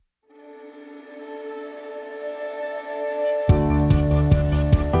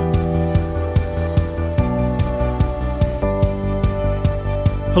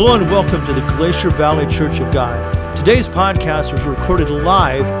Hello and welcome to the Glacier Valley Church of God. Today's podcast was recorded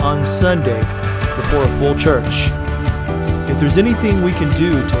live on Sunday before a full church. If there's anything we can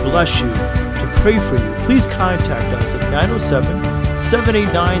do to bless you, to pray for you, please contact us at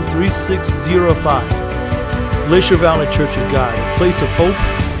 907-789-3605. Glacier Valley Church of God, a place of hope,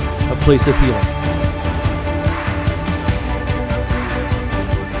 a place of healing.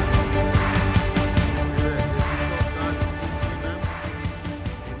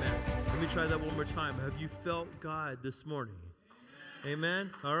 This morning.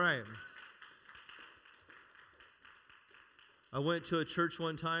 Amen. All right. I went to a church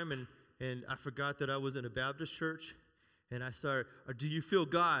one time and I forgot that I was in a Baptist church, and I started, do you feel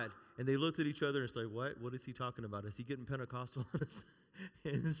God? And they looked at each other and it's like, what is he talking about? Is he getting Pentecostal?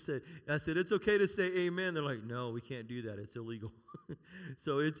 And I said, it's okay to say amen. They're like, no, we can't do that. It's illegal.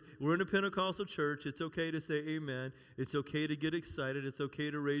 So we're in a Pentecostal church. It's okay to say amen. It's okay to get excited. It's okay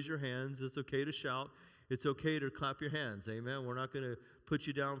to raise your hands. It's okay to shout. It's okay to clap your hands, amen? We're not going to put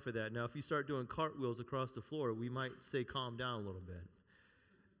you down for that. Now, if you start doing cartwheels across the floor, we might say calm down a little bit.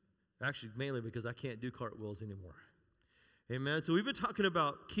 Actually, mainly because I can't do cartwheels anymore. Amen? So we've been talking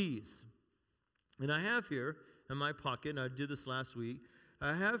about keys. And I have here in my pocket, and I did this last week,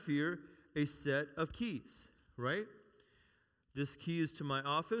 I have here a set of keys, right? This key is to my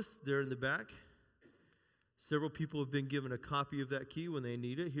office. They're in the back. Several people have been given a copy of that key when they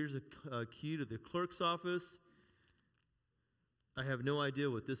need it. Here's a key to the clerk's office. I have no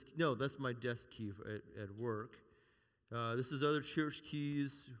idea what this... No, that's my desk key at work. This is other church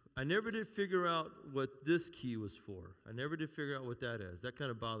keys. I never did figure out what this key was for. I never did figure out what that is. That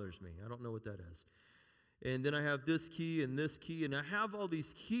kind of bothers me. I don't know what that is. And then I have this key, and I have all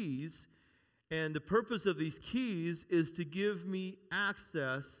these keys, and the purpose of these keys is to give me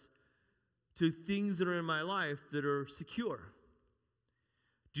access to things that are in my life that are secure.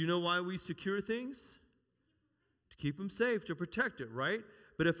 Do you know why we secure things? To keep them safe, to protect it, right?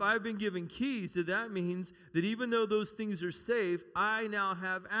 But if I've been given keys, then that means that even though those things are safe, I now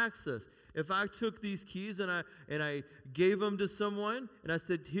have access. If I took these keys and I gave them to someone and I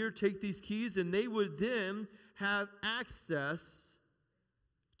said, here, take these keys, and they would then have access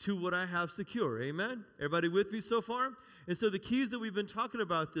to what I have secure. Amen? Everybody with me so far? And so the keys that we've been talking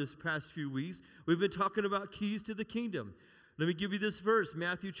about this past few weeks, we've been talking about keys to the kingdom. Let me give you this verse,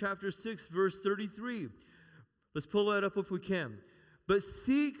 Matthew chapter 6, verse 33. Let's pull that up if we can. But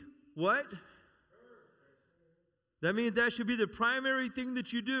seek what? That means that should be the primary thing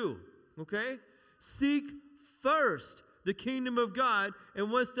that you do, okay? Seek first the kingdom of God,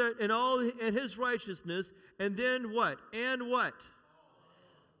 and what's that? And his righteousness, and then what? And what?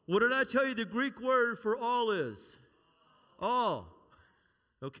 What did I tell you the Greek word for all is? All.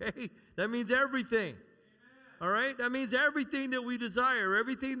 Okay? That means everything. All right? That means everything that we desire,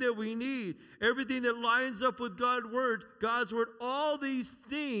 everything that we need, everything that lines up with God's word, all these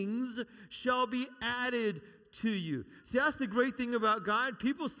things shall be added to you. See, that's the great thing about God.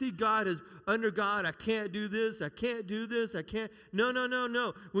 People see God as under God. I can't do this. I can't do this. I can't. No.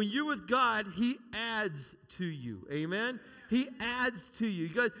 When you're with God, he adds to you. Amen? He adds to you.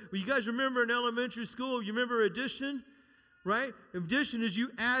 You guys remember in elementary school, you remember addition? Right? Addition is you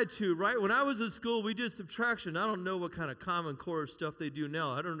add to, right? When I was in school, we did subtraction. I don't know what kind of Common Core stuff they do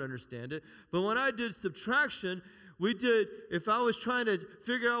now. I don't understand it. But when I did subtraction, if I was trying to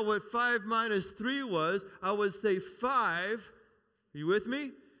figure out what 5 minus 3 was, I would say 5. Are you with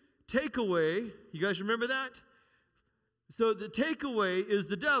me? Takeaway. You guys remember that? So the takeaway is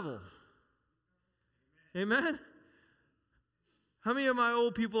the devil. Amen? How many of my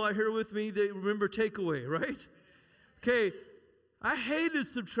old people are here with me, they remember takeaway, right? Okay, I hated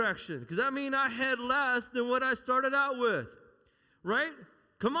subtraction because that means I had less than what I started out with, right?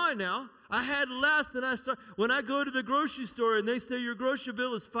 Come on now. I had less than I started. When I go to the grocery store and they say your grocery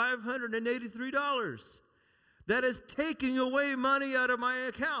bill is $583, that is taking away money out of my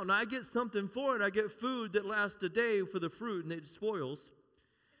account. And I get something for it. I get food that lasts a day for the fruit and it spoils.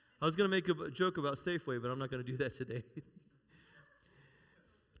 I was going to make a joke about Safeway, but I'm not going to do that today.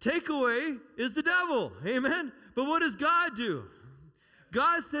 Takeaway is the devil. Amen? But what does God do?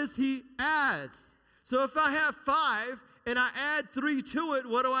 God says he adds. So if I have 5 and I add 3 to it,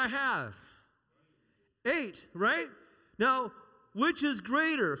 what do I have? 8, right? Now, which is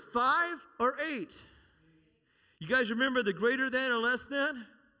greater, 5 or 8? You guys remember the greater than or less than?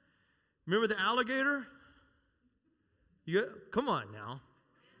 Remember the alligator? Come on now.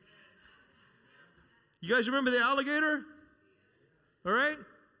 You guys remember the alligator? All right?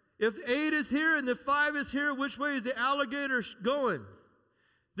 If 8 is here and the 5 is here, which way is the alligator going?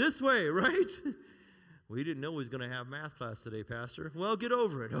 This way, right? We didn't know he was going to have math class today, Pastor. Well, get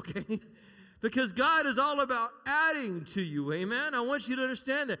over it, okay? Because God is all about adding to you, amen? I want you to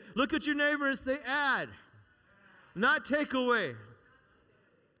understand that. Look at your neighbor and say, add, not take away.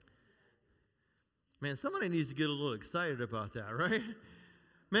 Man, somebody needs to get a little excited about that, right?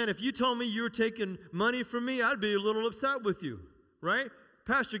 Man, if you told me you were taking money from me, I'd be a little upset with you, right?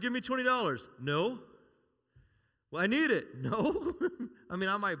 Pastor, give me $20. No. Well, I need it. No. I mean,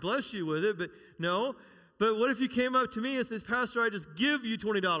 I might bless you with it, but no. But what if you came up to me and says, Pastor, I just give you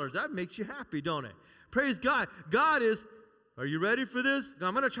 $20? That makes you happy, don't it? Praise God. God is, are you ready for this?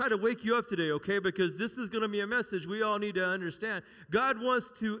 I'm going to try to wake you up today, okay? Because this is going to be a message we all need to understand. God wants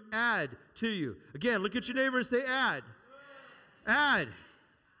to add to you. Again, look at your neighbor and say, add. Add.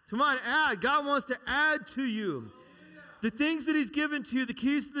 Come on, add. God wants to add to you. The things that he's given to you, the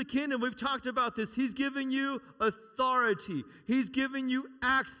keys to the kingdom, we've talked about this. He's given you authority. He's given you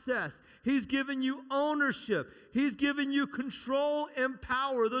access. He's given you ownership. He's given you control and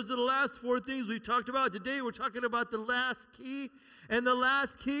power. Those are the last 4 things we've talked about. Today we're talking about the last key. And the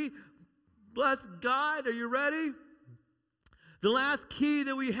last key, bless God, are you ready? The last key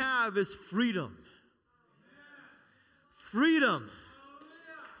that we have is freedom. Freedom.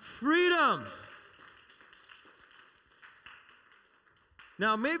 Freedom.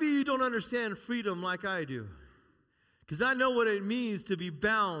 Now, maybe you don't understand freedom like I do, because I know what it means to be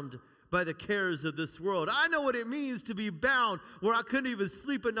bound by the cares of this world. I know what it means to be bound where I couldn't even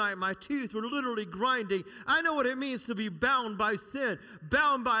sleep at night. My teeth were literally grinding. I know what it means to be bound by sin,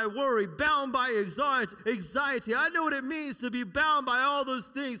 bound by worry, bound by anxiety. I know what it means to be bound by all those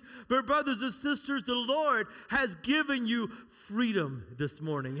things. But brothers and sisters, the Lord has given you freedom this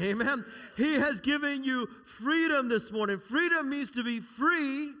morning. Amen. He has given you freedom this morning. Freedom means to be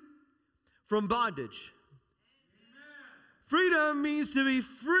free from bondage. Freedom means to be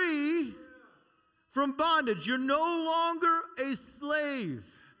free from bondage. You're no longer a slave.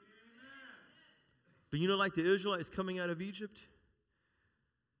 But you know, like the Israelites coming out of Egypt,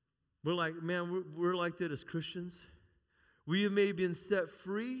 we're like, man, we're like that as Christians. We may have been set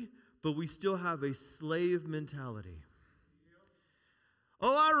free, but we still have a slave mentality.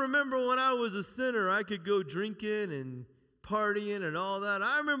 Oh, I remember when I was a sinner, I could go drinking and partying and all that.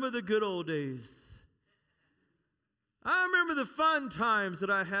 I remember the good old days. I remember the fun times that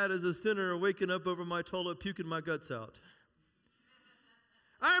I had as a sinner, waking up over my toilet, puking my guts out.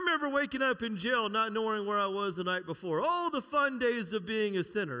 I remember waking up in jail, not knowing where I was the night before. Oh, the fun days of being a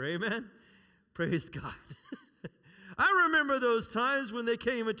sinner, amen? Praise God. I remember those times when they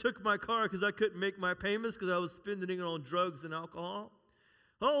came and took my car because I couldn't make my payments because I was spending it on drugs and alcohol.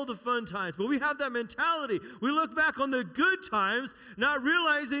 Oh, the fun times. But we have that mentality. We look back on the good times, not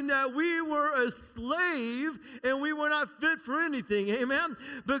realizing that we were a slave and we were not fit for anything. Amen?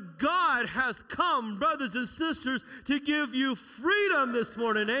 But God has come, brothers and sisters, to give you freedom this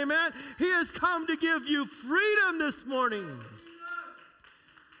morning. Amen? He has come to give you freedom this morning.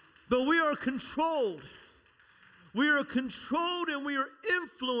 But we are controlled. We are controlled and we are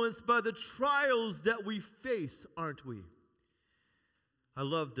influenced by the trials that we face, aren't we? I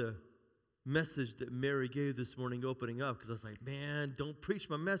love the message that Mary gave this morning opening up, because I was like, man, don't preach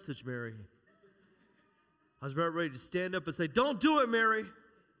my message, Mary. I was about ready to stand up and say, don't do it, Mary.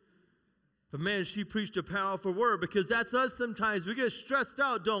 But man, she preached a powerful word, because that's us sometimes. We get stressed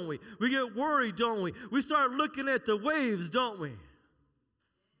out, don't we? We get worried, don't we? We start looking at the waves, don't we?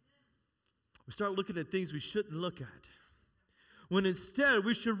 We start looking at things we shouldn't look at. When instead,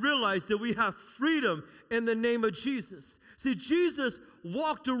 we should realize that we have freedom in the name of Jesus. See, Jesus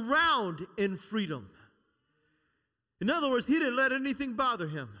walked around in freedom. In other words, he didn't let anything bother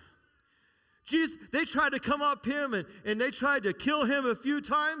him. Jesus, they tried to come up him and they tried to kill him a few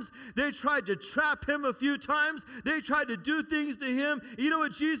times. They tried to trap him a few times. They tried to do things to him. You know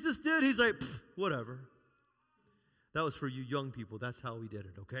what Jesus did? He's like, whatever. That was for you young people. That's how he did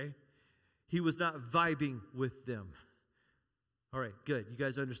it, okay? He was not vibing with them. All right, good. You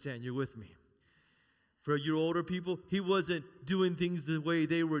guys understand. You're with me. For your older people, he wasn't doing things the way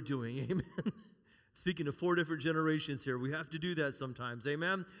they were doing. Amen. Speaking of 4 different generations here, we have to do that sometimes.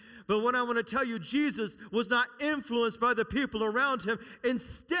 Amen. But what I want to tell you, Jesus was not influenced by the people around him.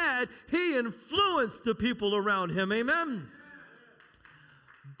 Instead, he influenced the people around him. Amen.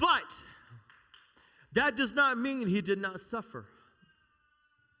 But that does not mean he did not suffer.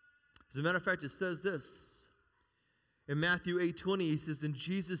 As a matter of fact, it says this. In Matthew 8:20, he says, and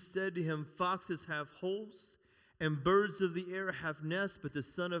Jesus said to him, foxes have holes, and birds of the air have nests, but the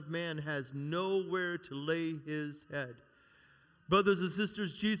Son of Man has nowhere to lay his head. Brothers and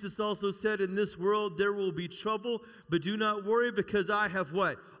sisters, Jesus also said, in this world there will be trouble, but do not worry, because I have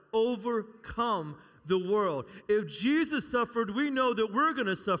what? Overcome the world. If Jesus suffered, we know that we're going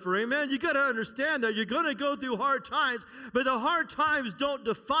to suffer. Amen? You got to understand that you're going to go through hard times, but the hard times don't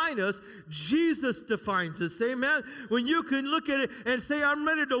define us. Jesus defines us. Amen? When you can look at it and say, I'm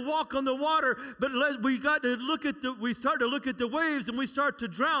ready to walk on the water, but we start to look at the waves and we start to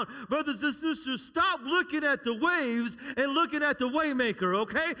drown. Brothers and sisters, stop looking at the waves and looking at the waymaker,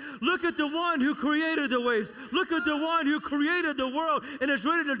 okay? Look at the one who created the waves. Look at the one who created the world and is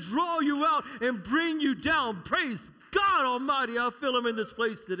ready to draw you out and bring you down. Praise God Almighty. I feel him in this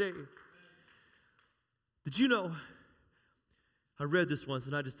place today. Did you know, I read this once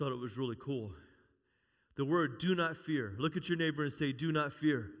and I just thought it was really cool. The word do not fear. Look at your neighbor and say, do not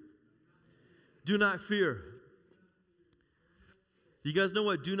fear. Do not fear. You guys know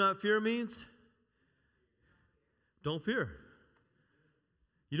what do not fear means? Don't fear.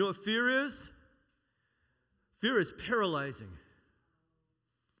 You know what fear is? Fear is paralyzing.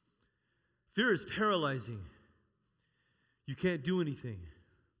 Fear is paralyzing. You can't do anything.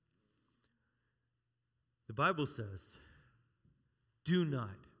 The Bible says, do not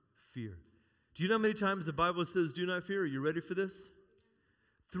fear. Do you know how many times the Bible says do not fear? Are you ready for this?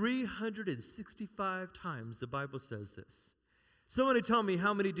 365 times the Bible says this. Somebody tell me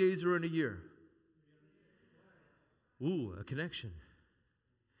how many days are in a year. Ooh, a connection.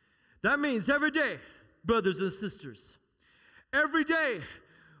 That means every day, brothers and sisters, every day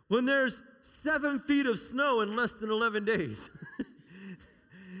when there's 7 feet of snow in less than 11 days,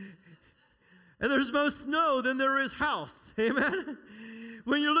 and there's more snow than there is house, amen?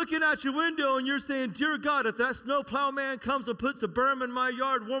 When you're looking out your window and you're saying, dear God, if that snowplow man comes and puts a berm in my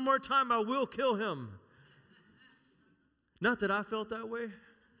yard one more time, I will kill him. Not that I felt that way.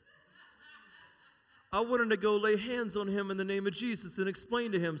 I wanted to go lay hands on him in the name of Jesus and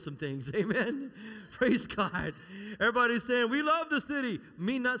explain to him some things. Amen? Praise God. Everybody's saying, we love the city.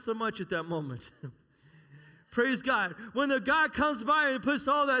 Me, not so much at that moment. Praise God. When the guy comes by and puts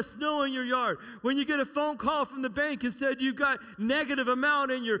all that snow in your yard, when you get a phone call from the bank and said you've got negative amount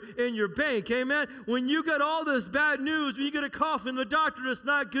in your bank, amen? When you get all this bad news, when you get a call from the doctor, it's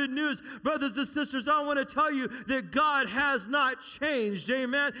not good news. Brothers and sisters, I want to tell you that God has not changed,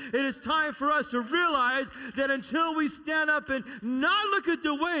 amen? It is time for us to realize that until we stand up and not look at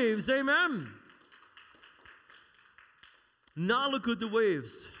the waves, amen? Not look at the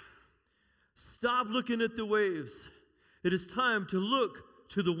waves. Stop looking at the waves. It is time to look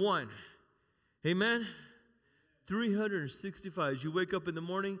to the one. Amen? 365. As you wake up in the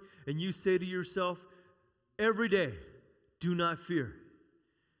morning and you say to yourself, every day, do not fear.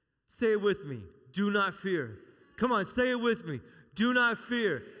 Say it with me. Do not fear. Come on, say it with me. Do not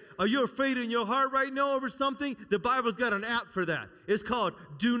fear. Are you afraid in your heart right now over something? The Bible's got an app for that. It's called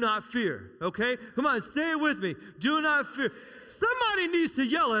Do Not Fear. Okay? Come on, say it with me. Do not fear. Somebody needs to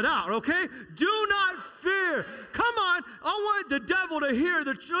yell it out, okay? Do not fear. Come on. I want the devil to hear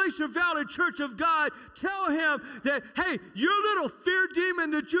the Glacier Valley Church of God tell him that, hey, your little fear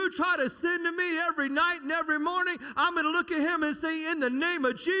demon that you try to send to me every night and every morning, I'm going to look at him and say, in the name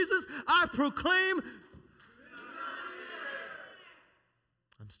of Jesus, I proclaim.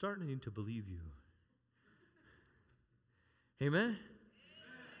 I'm starting to believe you. Amen?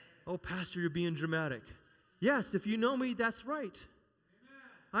 Oh, Pastor, you're being dramatic. Yes, if you know me, that's right. Amen.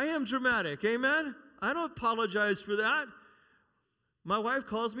 I am dramatic. Amen? I don't apologize for that. My wife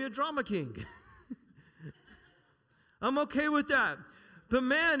calls me a drama king. I'm okay with that. But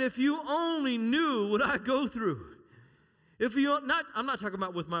man, if you only knew what I go through. I'm not talking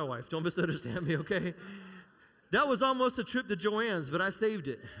about with my wife. Don't misunderstand me, okay? That was almost a trip to Joanne's, but I saved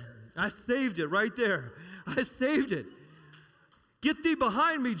it. I saved it right there. I saved it. Get thee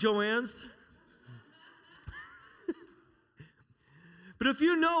behind me, Joanne's. But if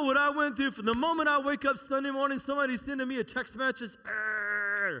you know what I went through from the moment I wake up Sunday morning, somebody's sending me a text message,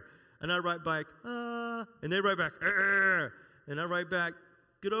 and I write back, and they write back, and I write back,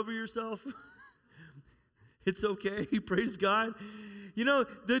 get over yourself. It's okay. Praise God. You know,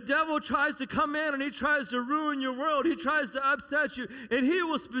 the devil tries to come in and he tries to ruin your world. He tries to upset you. And he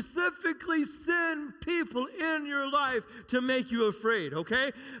will specifically send people in your life to make you afraid,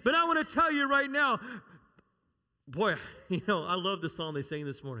 okay? But I want to tell you right now, boy, you know, I love the song they sang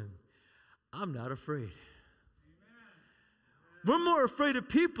this morning. I'm not afraid. We're more afraid of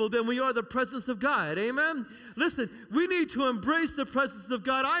people than we are the presence of God. Amen? Listen, we need to embrace the presence of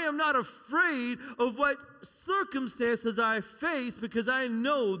God. I am not afraid of what circumstances I face because I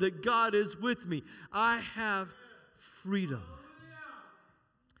know that God is with me. I have freedom.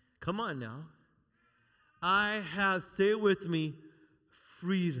 Come on now. I have, say it with me,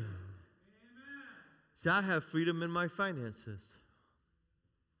 freedom. See, I have freedom in my finances.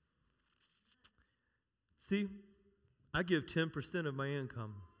 See, I give 10% of my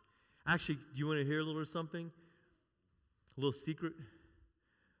income. Actually, do you want to hear a little something? A little secret?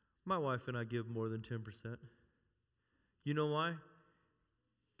 My wife and I give more than 10%. You know why?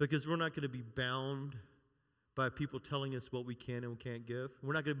 Because we're not going to be bound by people telling us what we can and can't give.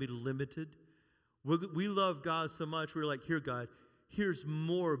 We're not going to be limited. We love God so much, we're like, here, God, here's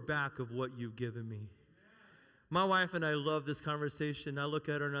more back of what you've given me. My wife and I love this conversation. I look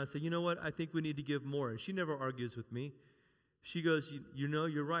at her and I say, you know what? I think we need to give more. And she never argues with me. She goes, you know,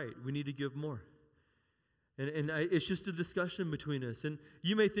 you're right. We need to give more. It's just a discussion between us. And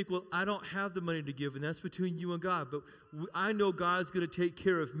you may think, well, I don't have the money to give, and that's between you and God. But I know God's going to take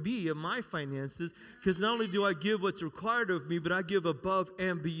care of me and my finances, because not only do I give what's required of me, but I give above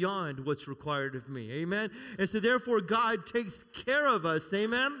and beyond what's required of me. Amen? And so therefore, God takes care of us.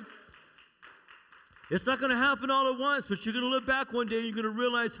 Amen? It's not going to happen all at once, but you're going to look back one day and you're going to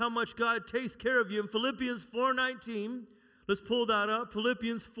realize how much God takes care of you. In Philippians 4:19, let's pull that up.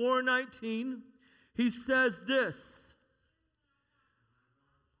 Philippians 4:19. He says this.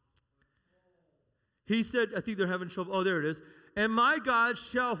 He said, I think they're having trouble. Oh, there it is. And my God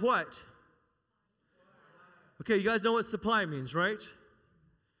shall what? Okay, you guys know what supply means, right?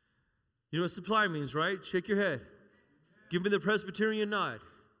 You know what supply means, right? Shake your head. Give me the Presbyterian nod.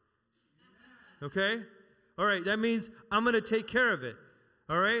 Okay? All right, that means I'm going to take care of it.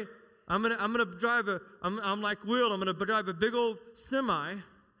 All right? I'm gonna drive I'm like Will, I'm going to drive a big old semi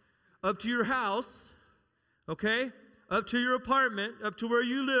up to your house, okay, up to your apartment, up to where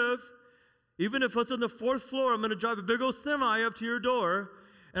you live. Even if it's on the 4th floor, I'm going to drive a big old semi up to your door,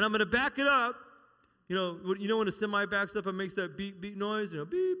 and I'm going to back it up. You know when a semi backs up and makes that beep, beep noise? Beep,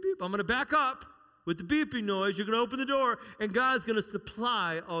 beep. I'm going to back up with the beeping noise. You're going to open the door, and God's going to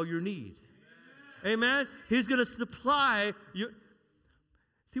supply all your need. Amen? He's going to supply your...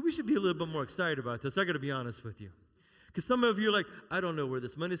 See, we should be a little bit more excited about this. I got to be honest with you. Because some of you are like, I don't know where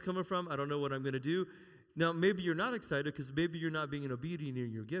this money's coming from. I don't know what I'm going to do. Now, maybe you're not excited because maybe you're not being obedient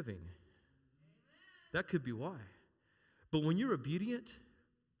in your giving. That could be why. But when you're obedient,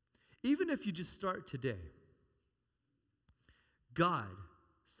 even if you just start today, God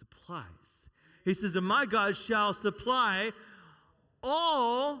supplies. He says, and my God shall supply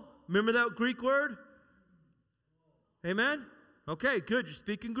all, remember that Greek word? Amen? Okay, good. You're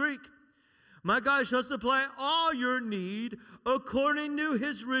speaking Greek. My God shall supply all your need according to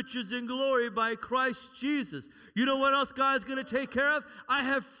his riches in glory by Christ Jesus. You know what else God's going to take care of? I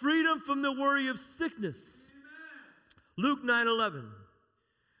have freedom from the worry of sickness. Amen. Luke 9:11.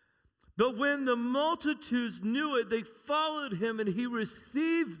 But when the multitudes knew it, they followed him, and he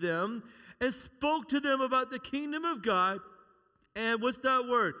received them and spoke to them about the kingdom of God. And what's that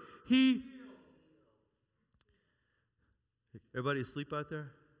word? Everybody asleep out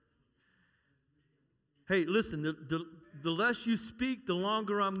there? Hey, listen, the less you speak, the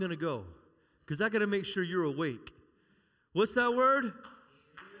longer I'm going to go. Because I got to make sure you're awake. What's that word?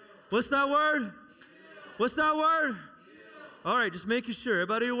 What's that word? What's that word? All right, just making sure.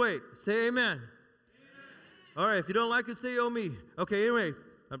 Everybody awake. Say amen. All right, if you don't like it, say oh me. Okay, anyway,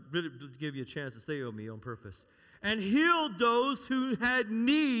 I really give you a chance to say oh me on purpose. And healed those who had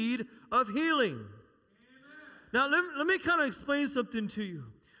need of healing. Now, let me kind of explain something to you.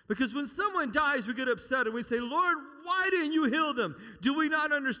 Because when someone dies, we get upset and we say, Lord, why didn't you heal them? Do we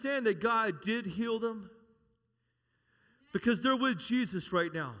not understand that God did heal them? Because they're with Jesus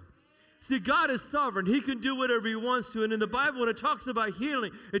right now. See, God is sovereign. He can do whatever he wants to. And in the Bible, when it talks about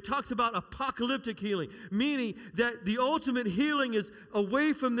healing, it talks about apocalyptic healing, meaning that the ultimate healing is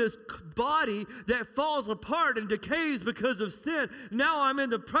away from this body that falls apart and decays because of sin. Now I'm in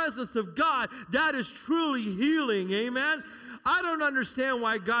the presence of God. That is truly healing. Amen? I don't understand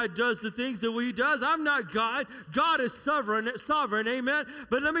why God does the things that he does. I'm not God. God is sovereign, amen?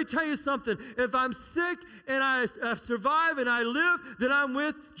 But let me tell you something. If I'm sick and I survive and I live, then I'm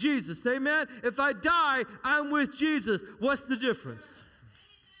with Jesus, amen? If I die, I'm with Jesus. What's the difference?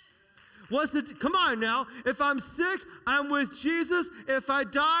 Come on now. If I'm sick, I'm with Jesus. If I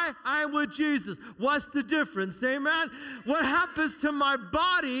die, I'm with Jesus. What's the difference? Amen? What happens to my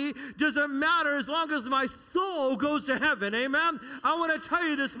body doesn't matter as long as my soul goes to heaven. Amen? I want to tell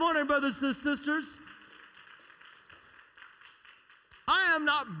you this morning, brothers and sisters, I am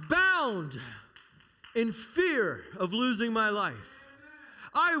not bound in fear of losing my life.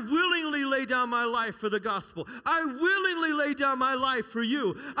 I willingly lay down my life for the gospel. I willingly lay down my life for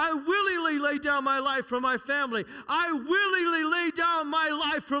you. I willingly lay down my life for my family. I willingly lay down my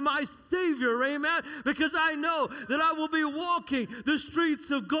life for my Savior, amen? Because I know that I will be walking the streets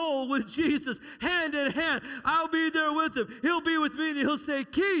of gold with Jesus, hand in hand. I'll be there with him. He'll be with me, and he'll say,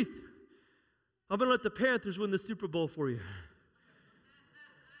 Keith, I'm going to let the Panthers win the Super Bowl for you.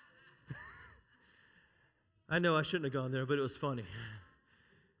 I know I shouldn't have gone there, but it was funny.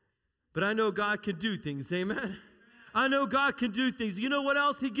 But I know God can do things, amen? I know God can do things. You know what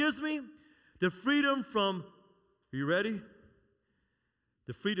else he gives me? The freedom from, are you ready?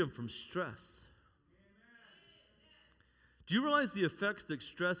 The freedom from stress. Do you realize the effects that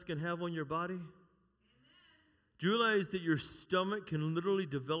stress can have on your body? Do you realize that your stomach can literally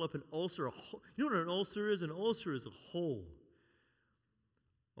develop an ulcer? You know what an ulcer is? An ulcer is a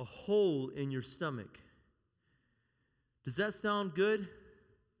hole in your stomach. Does that sound good?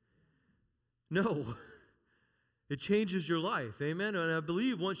 No. It changes your life, amen? And I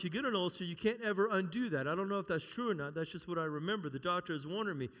believe once you get an ulcer, you can't ever undo that. I don't know if that's true or not. That's just what I remember. The doctor has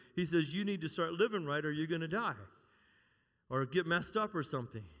warned me. He says, you need to start living right or you're going to die or get messed up or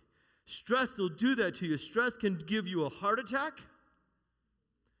something. Stress will do that to you. Stress can give you a heart attack.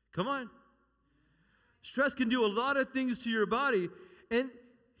 Come on. Stress can do a lot of things to your body. And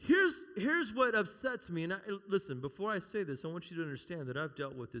here's what upsets me. And listen, before I say this, I want you to understand that I've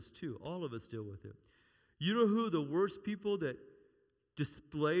dealt with this too. All of us deal with it. You know who the worst people that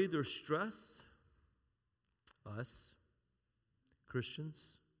display their stress? Us,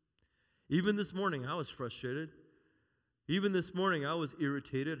 Christians. Even this morning, I was frustrated. Even this morning, I was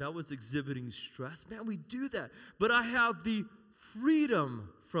irritated. I was exhibiting stress. Man, we do that. But I have the freedom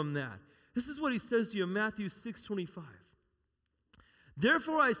from that. This is what he says to you in Matthew 6:25.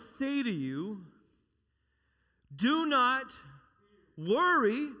 Therefore, I say to you, do not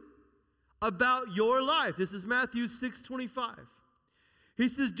worry about your life. This is Matthew 6:25. He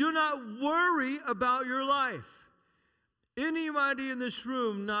says, do not worry about your life. Anybody in this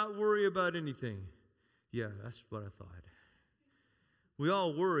room not worry about anything? Yeah, that's what I thought. We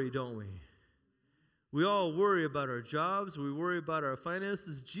all worry, don't we? We all worry about our jobs. We worry about our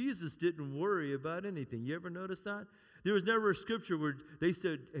finances. Jesus didn't worry about anything. You ever notice that? There was never a scripture where they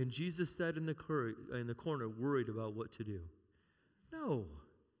said, and Jesus sat in the corner worried about what to do. No.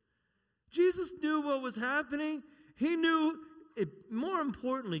 Jesus knew what was happening. He knew, more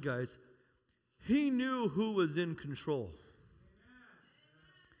importantly, guys, he knew who was in control.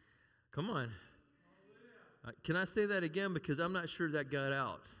 Come on. Can I say that again? Because I'm not sure that got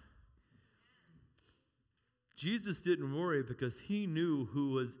out. Jesus didn't worry because he knew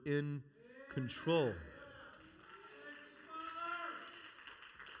who was in control.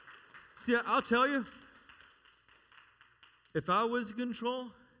 See, I'll tell you, if I was in control,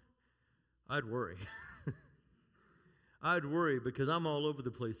 I'd worry. I'd worry because I'm all over the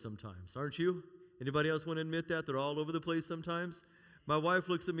place sometimes, aren't you? Anybody else want to admit that? They're all over the place sometimes? My wife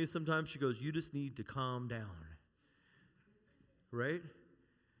looks at me sometimes, she goes, you just need to calm down. Right?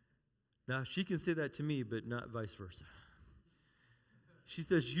 Now, she can say that to me, but not vice versa. She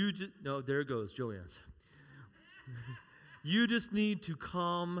says, no, there it goes, Joanne's. You just need to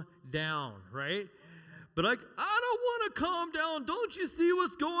calm down, right? But I don't want to calm down. Don't you see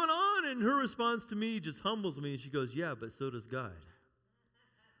what's going on? And her response to me just humbles me. And she goes, yeah, but so does God.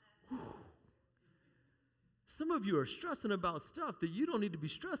 Whew. Some of you are stressing about stuff that you don't need to be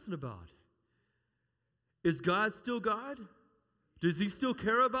stressing about. Is God still God? Does he still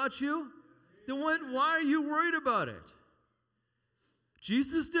care about you? Then why are you worried about it?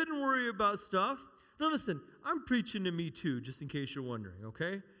 Jesus didn't worry about stuff. Now listen, I'm preaching to me too, just in case you're wondering,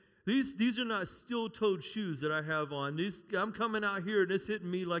 okay? These are not steel-toed shoes that I have on. I'm coming out here and it's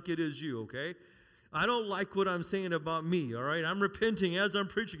hitting me like it is you, okay? I don't like what I'm saying about me, all right? I'm repenting as I'm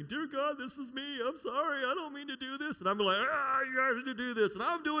preaching. Dear God, this is me. I'm sorry. I don't mean to do this. And I'm like, you guys need to do this. And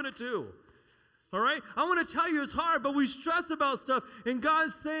I'm doing it too, all right? I want to tell you it's hard, but we stress about stuff. And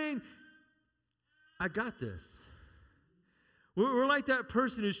God's saying, I got this. We're like that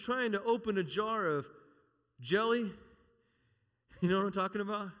person who's trying to open a jar of jelly. You know what I'm talking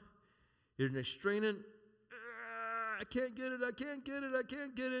about? You're straining. I can't get it. I can't get it. I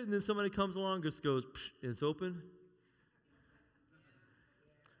can't get it. And then somebody comes along and just goes, and it's open.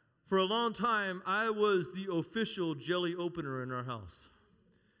 For a long time, I was the official jelly opener in our house.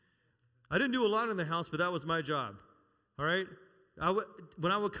 I didn't do a lot in the house, but that was my job. All right?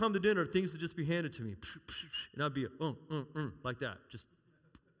 When I would come to dinner, things would just be handed to me. And I'd be like that. Just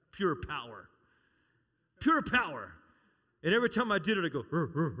pure power. Pure power. And every time I did it, I'd go,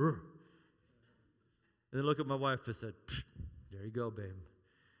 rrr, rrr, rrr. And then look at my wife and said, there you go,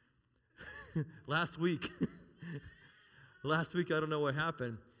 babe. Last week, I don't know what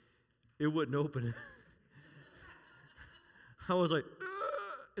happened. It wouldn't open. I was like,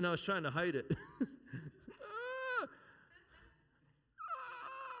 and I was trying to hide it.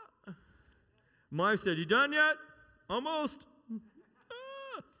 My wife said, you done yet? Almost.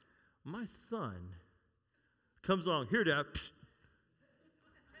 my son comes along. Here, Dad.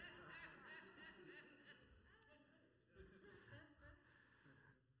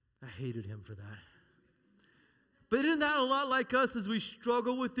 I hated him for that. But isn't that a lot like us as we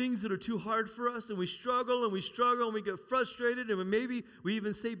struggle with things that are too hard for us, and we struggle and we struggle and we get frustrated, and maybe we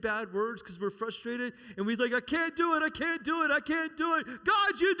even say bad words because we're frustrated, and we're like, I can't do it, I can't do it, I can't do it.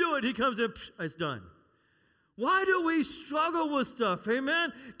 God, you do it. He comes in, it's done. Why do we struggle with stuff?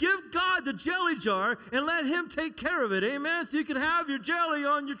 Amen? Give God the jelly jar and let him take care of it. Amen? So you can have your jelly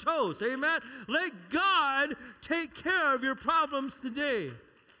on your toast. Amen? Let God take care of your problems today.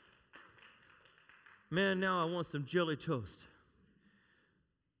 Man, now I want some jelly toast.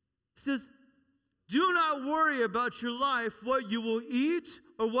 He says, do not worry about your life, what you will eat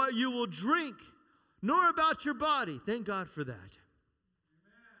or what you will drink, nor about your body. Thank God for that. Amen.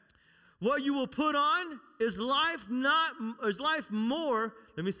 What you will put on is life more,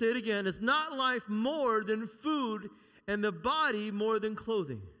 let me say it again, is not life more than food, and the body more than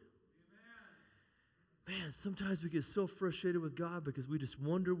clothing. Amen. Man, sometimes we get so frustrated with God because we just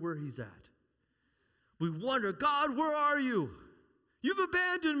wonder where he's at. We wonder, God, where are you? You've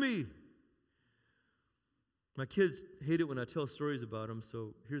abandoned me. My kids hate it when I tell stories about them,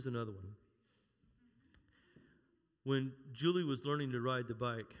 so here's another one. When Julie was learning to ride the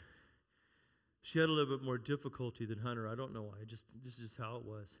bike, she had a little bit more difficulty than Hunter. I don't know why. This is how it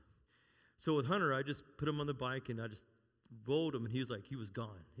was. So with Hunter, I just put him on the bike and I just rolled him, and he was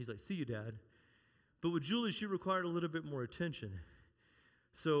gone. He's like, see you, Dad. But with Julie, she required a little bit more attention.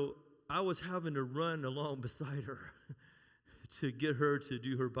 So I was having to run along beside her to get her to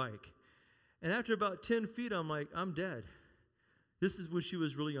do her bike. And after about 10 feet, I'm like, I'm dead. This is when she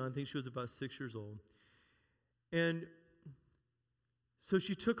was really young. I think she was about 6 years old. And so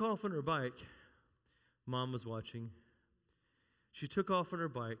she took off on her bike. Mom was watching. She took off on her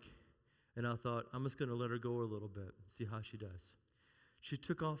bike, and I thought, I'm just going to let her go a little bit, see how she does. She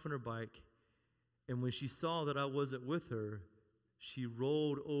took off on her bike, and when she saw that I wasn't with her, she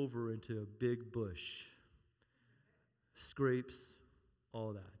rolled over into a big bush. Scrapes,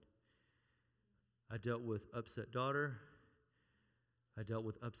 all that. I dealt with upset daughter. I dealt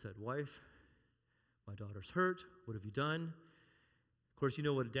with upset wife. My daughter's hurt. What have you done? Of course, you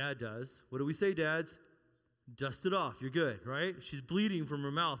know what a dad does. What do we say, dads? Dust it off. You're good, right? She's bleeding from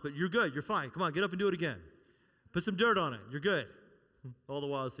her mouth, but you're good. You're fine. Come on, get up and do it again. Put some dirt on it. You're good. All the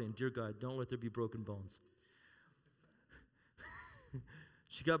while I was saying, dear God, don't let there be broken bones.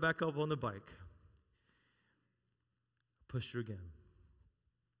 She got back up on the bike. Pushed her again.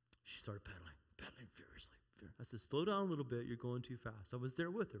 She started pedaling furiously. I said, slow down a little bit. You're going too fast. I was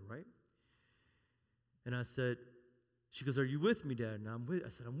there with her, right? And I said, she goes, are you with me, Dad? And I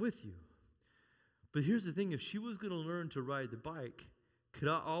said, I'm with you. But here's the thing. If she was going to learn to ride the bike, could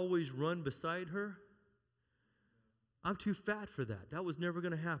I always run beside her? I'm too fat for that. That was never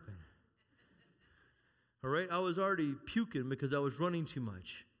going to happen. All right? I was already puking because I was running too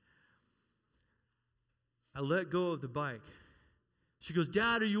much. I let go of the bike. She goes,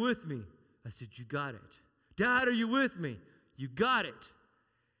 Dad, are you with me? I said, you got it. Dad, are you with me? You got it.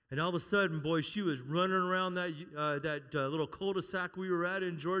 And all of a sudden, boy, she was running around that little cul-de-sac we were at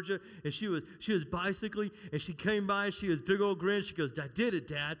in Georgia, and she was bicycling, and she came by, she was big old grin. She goes, I did it,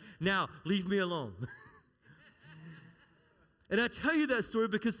 Dad. Now, leave me alone. And I tell you that story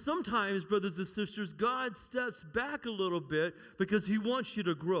because sometimes, brothers and sisters, God steps back a little bit because he wants you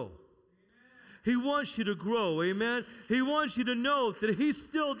to grow. He wants you to grow, amen? He wants you to know that he's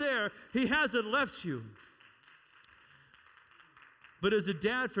still there. He hasn't left you. But as a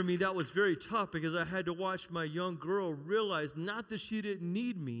dad, for me, that was very tough because I had to watch my young girl realize not that she didn't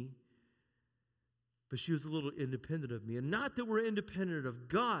need me, but she was a little independent of me. And not that we're independent of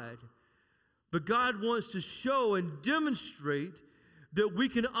God, but God wants to show and demonstrate that we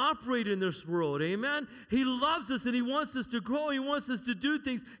can operate in this world, amen? He loves us and he wants us to grow. He wants us to do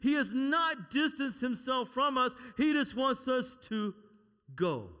things. He has not distanced himself from us. He just wants us to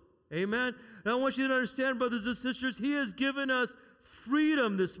go, amen? And I want you to understand, brothers and sisters, he has given us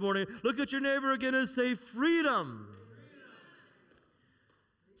freedom this morning. Look at your neighbor again and say, freedom.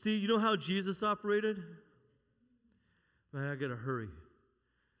 See, you know how Jesus operated? Man, I got to hurry.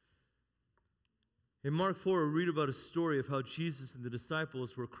 In Mark 4, we read about a story of how Jesus and the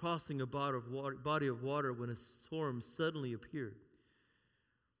disciples were crossing a body of water when a storm suddenly appeared.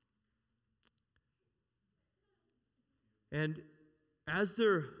 And as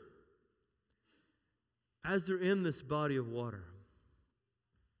they're in this body of water,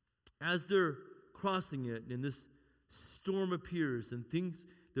 as they're crossing it, and this storm appears, and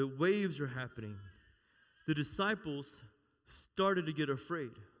the waves are happening, the disciples started to get afraid.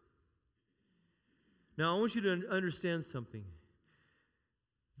 Now, I want you to understand something.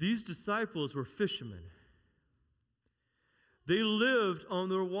 These disciples were fishermen. They lived on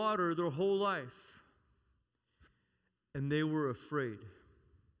their water their whole life. And they were afraid.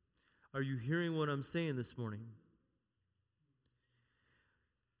 Are you hearing what I'm saying this morning?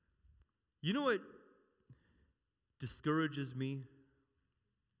 You know what discourages me?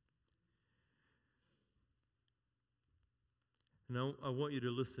 And I want you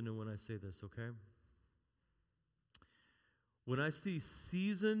to listen to when I say this, okay? When I see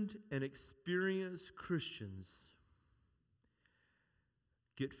seasoned and experienced Christians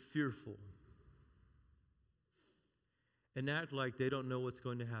get fearful and act like they don't know what's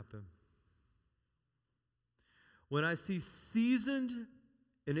going to happen. When I see seasoned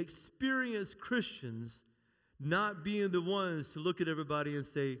and experienced Christians not being the ones to look at everybody and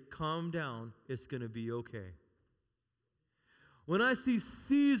say, calm down, it's going to be okay. When I see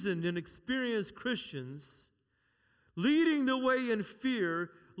seasoned and experienced Christians leading the way in fear,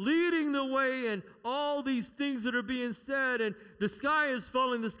 leading the way in all these things that are being said, and the sky is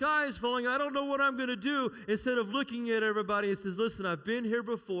falling, I don't know what I'm going to do, instead of looking at everybody and says, listen, I've been here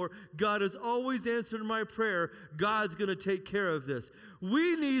before, God has always answered my prayer, God's going to take care of this.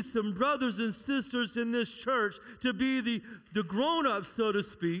 We need some brothers and sisters in this church to be the grown-ups, so to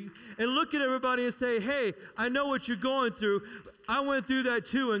speak, and look at everybody and say, hey, I know what you're going through. I went through that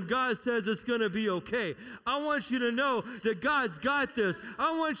too, and God says it's going to be okay. I want you to know that God's got this.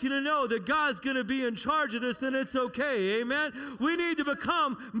 I want you to know that God's going to be in charge of this, and it's okay. Amen? We need to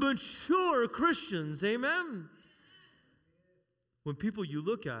become mature Christians. Amen? When people you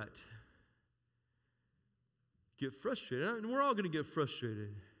look at get frustrated, and we're all going to get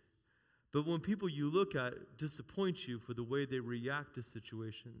frustrated, but when people you look at disappoint you for the way they react to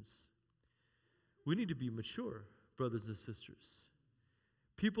situations, we need to be mature, brothers and sisters.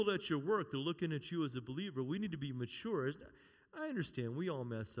 People at your work, they're looking at you as a believer. We need to be mature. I understand we all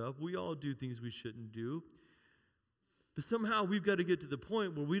mess up. We all do things we shouldn't do. But somehow we've got to get to the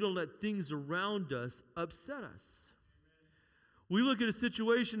point where we don't let things around us upset us. We look at a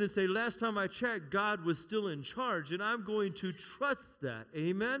situation and say, last time I checked, God was still in charge, and I'm going to trust that.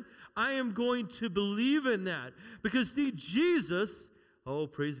 Amen? I am going to believe in that. Because, see, Jesus, oh,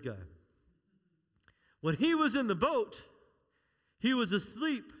 praise God. When he was in the boat, he was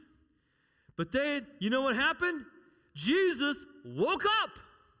asleep. But you know what happened? Jesus woke up.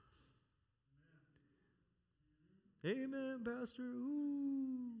 Amen, Pastor.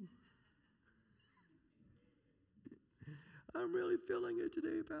 Ooh. I'm really feeling it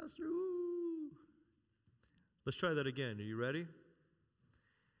today, Pastor. Ooh. Let's try that again. Are you ready?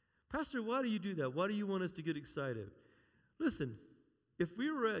 Pastor, why do you do that? Why do you want us to get excited? Listen, if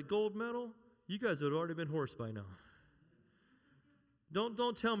we were at gold medal, you guys would have already been hoarse by now.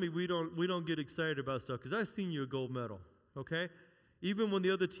 Don't tell me we don't get excited about stuff, because I've seen you a gold medal, okay? Even when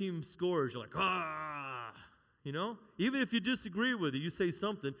the other team scores, you're like, ah, you know? Even if you disagree with it, you say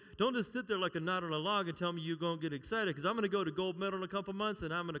something. Don't just sit there like a knot on a log and tell me you're going to get excited, because I'm going to go to gold medal in a couple months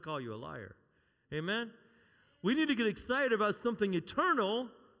and I'm going to call you a liar. Amen? We need to get excited about something eternal.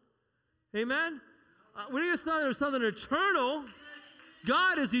 Amen? We need to get excited about something eternal.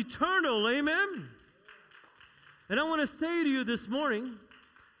 God is eternal. Amen? And I want to say to you this morning,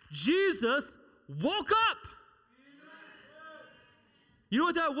 Jesus woke up. You know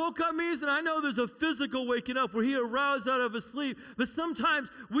what that woke up means? And I know there's a physical waking up where he aroused out of his sleep, but sometimes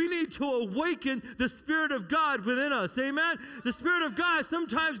we need to awaken the Spirit of God within us. Amen? The Spirit of God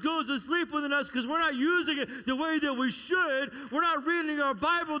sometimes goes to sleep within us because we're not using it the way that we should. We're not reading our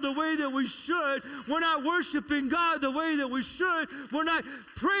Bible the way that we should. We're not worshiping God the way that we should. We're not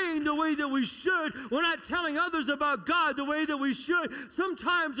praying the way that we should. We're not telling others about God the way that we should.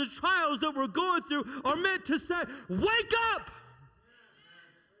 Sometimes the trials that we're going through are meant to say, wake up!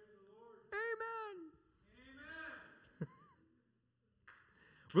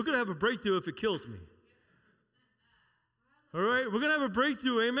 We're going to have a breakthrough if it kills me. All right? We're going to have a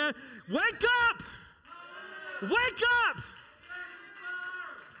breakthrough, amen? Wake up! Wake up!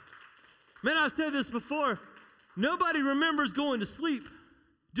 Man, I've said this before. Nobody remembers going to sleep,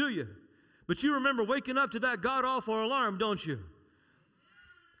 do you? But you remember waking up to that god-awful alarm, don't you?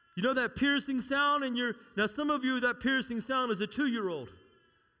 You know that piercing sound in your... Now, some of you, that piercing sound is a 2-year-old.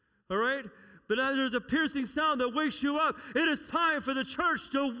 All right? But as there's a piercing sound that wakes you up, it is time for the church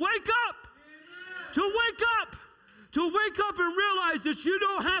to wake up. Amen. To wake up. To wake up and realize that you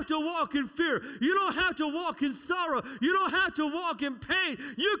don't have to walk in fear. You don't have to walk in sorrow. You don't have to walk in pain.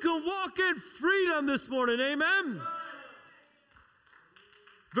 You can walk in freedom this morning. Amen.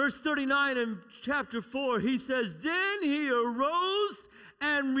 Verse 39 in chapter 4, he says, then he arose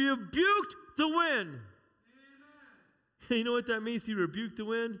and rebuked the wind. You know what that means? He rebuked the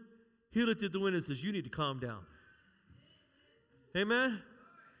wind. He looked at the wind and says, you need to calm down. Amen?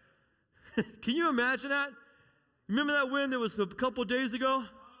 Can you imagine that? Remember that wind that was a couple days ago?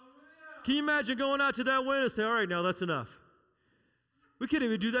 Can you imagine going out to that wind and say, all right, now that's enough? We can't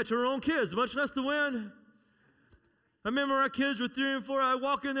even do that to our own kids, much less the wind. I remember our kids were 3 and 4. I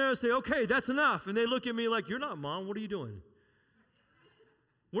walk in there and say, okay, that's enough. And they look at me like, you're not Mom. What are you doing?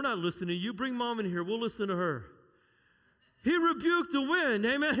 We're not listening to you. Bring Mom in here. We'll listen to her. He rebuked the wind.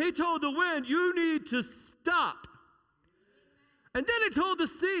 Amen. He told the wind, you need to stop. And then he told the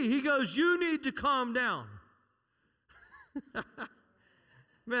sea, he goes, you need to calm down.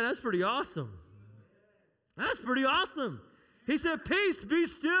 Man, that's pretty awesome. That's pretty awesome. He said, peace, be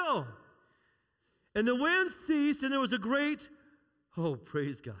still. And the wind ceased, and there was a great, oh,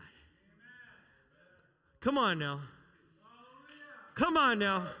 praise God. Come on now. Come on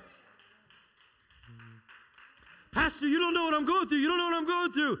now. Pastor, you don't know what I'm going through. You don't know what I'm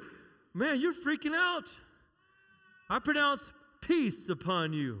going through. Man, you're freaking out. I pronounce peace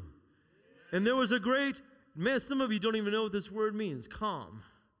upon you. And there was a great, man, some of you don't even know what this word means. Calm.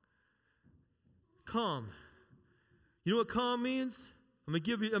 Calm. You know what calm means? I'm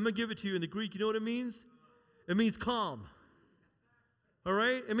gonna give it to you in the Greek. You know what it means? It means calm. All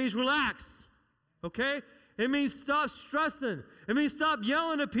right? It means relax. Okay? It means stop stressing. It means stop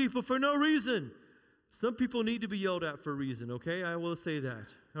yelling at people for no reason. Some people need to be yelled at for a reason, okay? I will say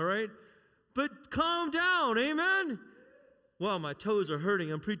that. All right? But calm down. Amen? Wow, my toes are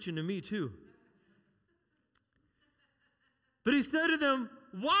hurting. I'm preaching to me too. But he said to them,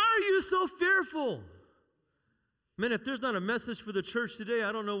 why are you so fearful? Man, if there's not a message for the church today,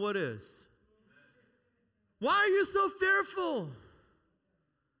 I don't know what is. Why are you so fearful?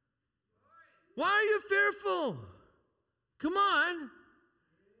 Why are you fearful? Come on.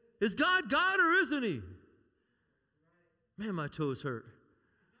 Is God God or isn't he? Man, my toes hurt.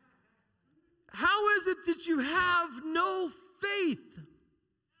 How is it that you have no faith?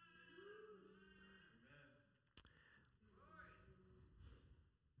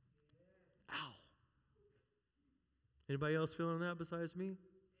 Anybody else feeling that besides me?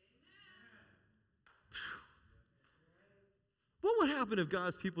 What would happen if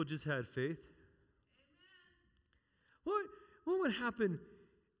God's people just had faith? What would happen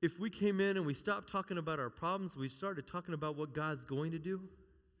if we came in and we stopped talking about our problems, we started talking about what God's going to do?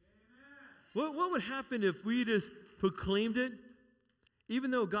 What would happen if we just proclaimed it?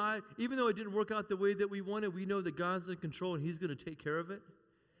 Even though it didn't work out the way that we wanted, we know that God's in control and he's going to take care of it.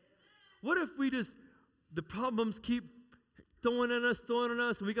 What if the problems keep throwing on us,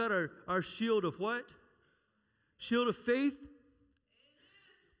 and we got our shield of what? Shield of faith.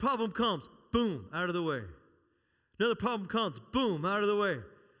 Problem comes, boom, out of the way. Another problem comes, boom, out of the way.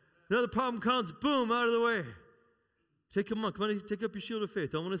 Another problem comes, boom, out of the way. Come on, take up your shield of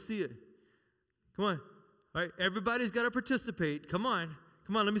faith. I want to see it. Come on. All right, everybody's got to participate. Come on,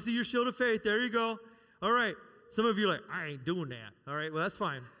 let me see your shield of faith. There you go. All right, some of you are like, I ain't doing that. All right, well, that's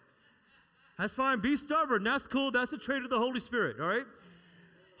fine. That's fine. Be stubborn. That's cool. That's a trait of the Holy Spirit, all right?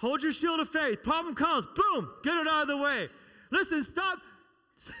 Hold your shield of faith. Problem comes. Boom. Get it out of the way. Listen, stop.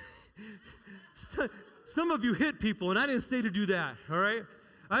 Some of you hit people, and I didn't say to do that, all right?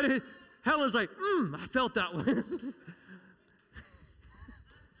 Helen's like, I felt that one.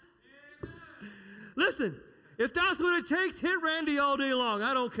 Listen, if that's what it takes, hit Randy all day long.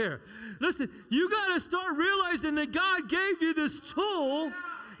 I don't care. Listen, you got to start realizing that God gave you this tool.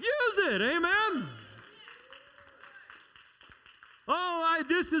 Use it, amen? Oh,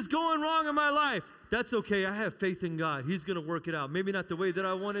 this is going wrong in my life. That's okay. I have faith in God. He's going to work it out. Maybe not the way that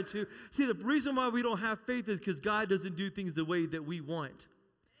I wanted to. See, the reason why we don't have faith is because God doesn't do things the way that we want.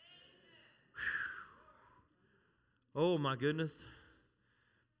 Oh, my goodness.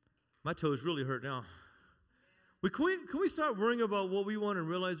 My toes really hurt now. Can we start worrying about what we want and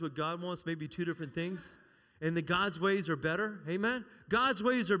realize what God wants, maybe two different things? And that God's ways are better. Amen? God's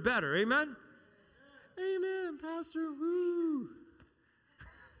ways are better. Amen? Amen, Pastor. Woo.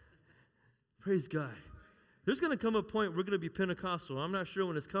 Praise God. There's going to come a point we're going to be Pentecostal. I'm not sure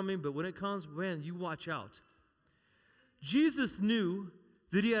when it's coming, but when it comes, man, you watch out. Jesus knew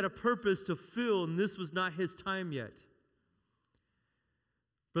that he had a purpose to fill, and this was not his time yet.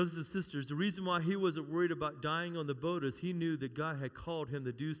 Brothers and sisters, the reason why he wasn't worried about dying on the boat is he knew that God had called him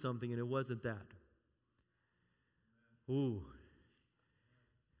to do something, and it wasn't that. Ooh.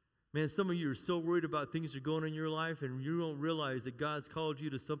 Man, some of you are so worried about things that are going on in your life, and you don't realize that God's called you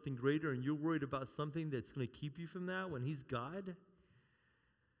to something greater, and you're worried about something that's going to keep you from that when he's God.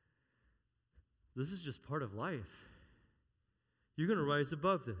 This is just part of life. You're going to rise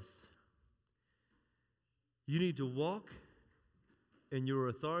above this. You need to walk in your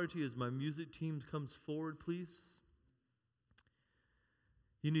authority as my music team comes forward, please.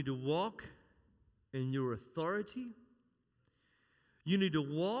 You need to walk in your authority. You need to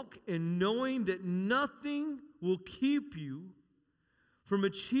walk in knowing that nothing will keep you from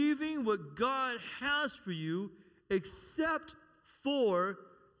achieving what God has for you except for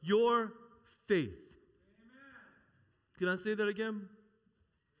your faith. Amen. Can I say that again?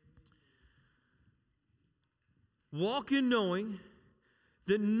 Walk in knowing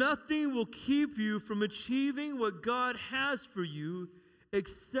that nothing will keep you from achieving what God has for you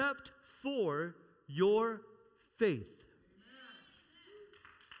except for your faith.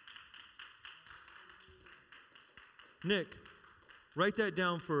 Nick, write that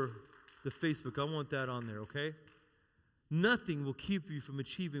down for the Facebook. I want that on there, okay? Nothing will keep you from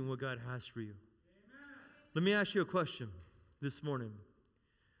achieving what God has for you. Amen. Let me ask you a question this morning.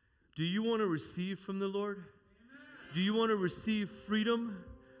 Do you want to receive from the Lord? Amen. Do you want to receive freedom?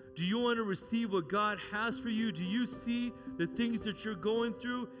 Do you want to receive what God has for you? Do you see the things that you're going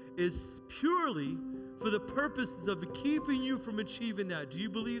through is purely for the purposes of keeping you from achieving that? Do you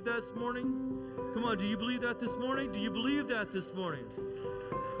believe that this morning? Come on, do you believe that this morning? Do you believe that this morning?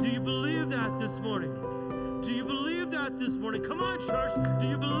 Do you believe that this morning? Do you believe that this morning? Come on, church. Do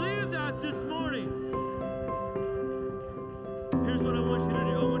you believe that this morning? Here's what I want you to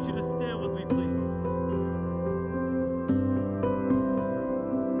do. I want you to stand with me, please.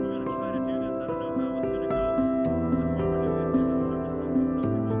 We're going to try to do this. I don't know how it's going to go. That's what we're doing in the service. Some people's already left. They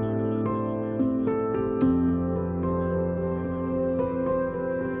won't be able to do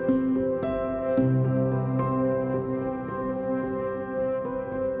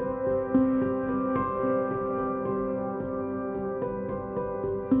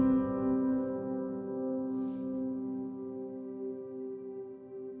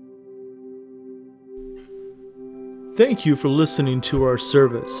Thank you for listening to our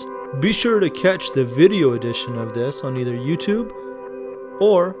service. Be sure to catch the video edition of this on either YouTube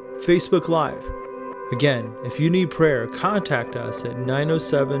or Facebook Live. Again, if you need prayer, contact us at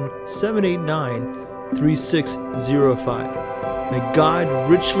 907-789-3605. May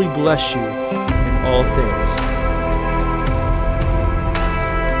God richly bless you in all things.